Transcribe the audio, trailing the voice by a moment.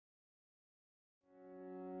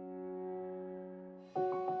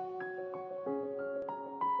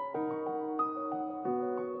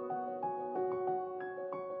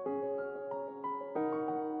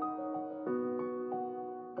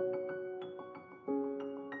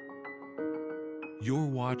You're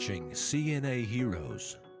watching CNA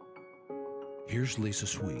Heroes. Here's Lisa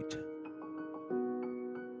Sweet.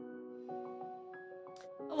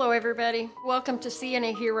 Hello everybody, welcome to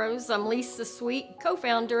CNA Heroes. I'm Lisa Sweet,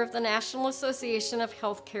 co-founder of the National Association of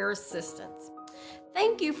Healthcare Assistants.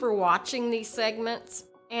 Thank you for watching these segments,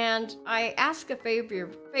 and I ask a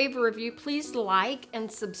favor of you. Please like and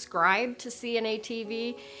subscribe to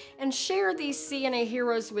CNA-TV and share these CNA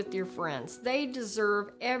Heroes with your friends. They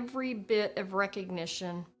deserve every bit of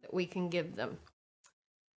recognition that we can give them.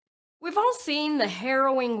 We've all seen the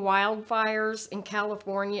harrowing wildfires in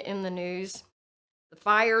California in the news. The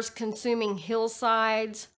fires consuming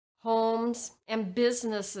hillsides, homes, and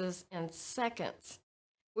businesses in seconds.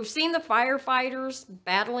 We've seen the firefighters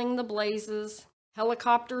battling the blazes,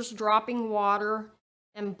 helicopters dropping water,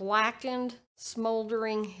 and blackened,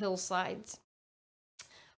 smoldering hillsides.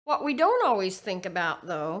 What we don't always think about,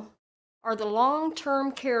 though, are the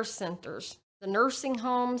long-term care centers, the nursing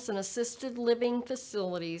homes and assisted living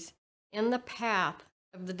facilities in the path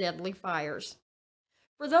of the deadly fires.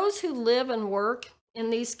 For those who live and work in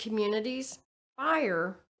these communities,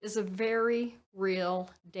 fire is a very real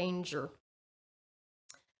danger.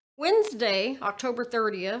 Wednesday, October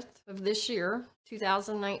 30th of this year,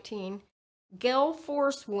 2019, gale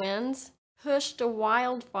force winds pushed a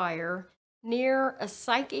wildfire near a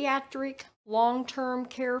psychiatric long-term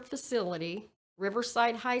care facility,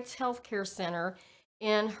 Riverside Heights Healthcare Center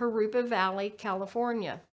in Jurupa Valley,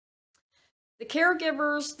 California. The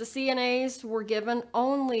caregivers, the CNAs, were given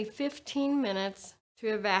only 15 minutes to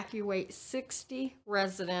evacuate 60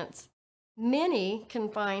 residents, many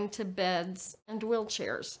confined to beds and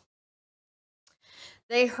wheelchairs.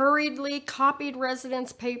 They hurriedly copied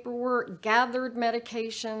residents' paperwork, gathered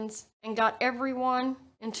medications, and got everyone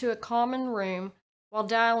into a common room while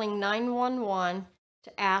dialing 911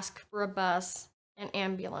 to ask for a bus and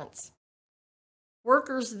ambulance.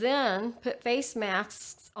 Workers then put face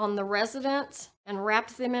masks on the residents and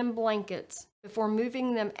wrapped them in blankets before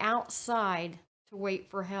moving them outside to wait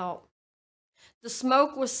for help. The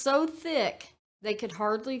smoke was so thick they could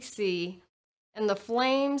hardly see, and the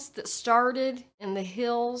flames that started in the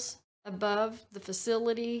hills above the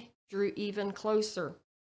facility drew even closer.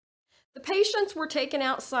 The patients were taken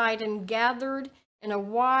outside and gathered in a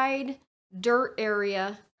wide dirt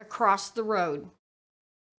area across the road.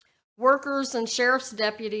 Workers and sheriff's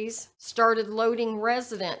deputies started loading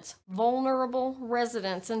residents, vulnerable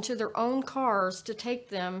residents, into their own cars to take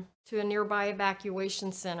them to a nearby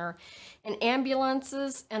evacuation center, and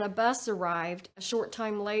ambulances and a bus arrived a short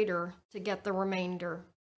time later to get the remainder.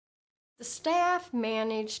 The staff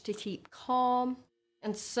managed to keep calm,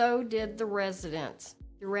 and so did the residents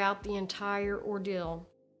throughout the entire ordeal.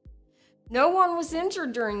 No one was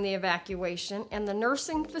injured during the evacuation, and the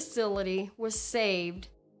nursing facility was saved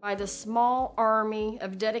by the small army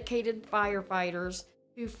of dedicated firefighters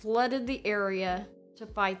who flooded the area to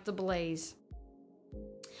fight the blaze.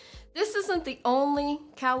 This isn't the only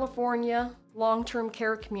California long-term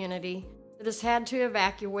care community that has had to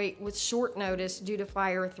evacuate with short notice due to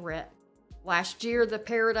fire threat. Last year, the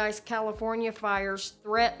Paradise, California fires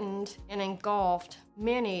threatened and engulfed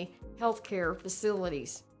many healthcare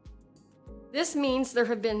facilities. This means there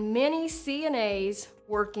have been many CNAs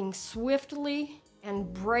working swiftly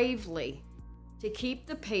and bravely to keep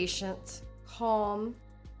the patients calm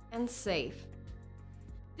and safe.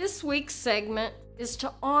 This week's segment is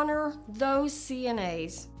to honor those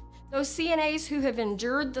CNAs who have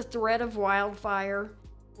endured the threat of wildfire,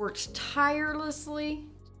 worked tirelessly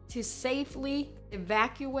to safely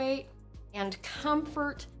evacuate and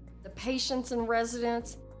comfort the patients and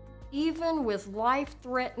residents, even with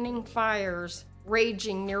life-threatening fires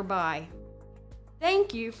raging nearby.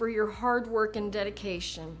 Thank you for your hard work and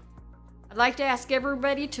dedication. I'd like to ask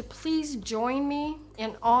everybody to please join me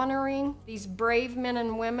in honoring these brave men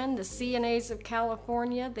and women, the CNAs of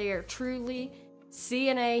California. They are truly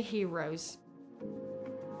CNA heroes.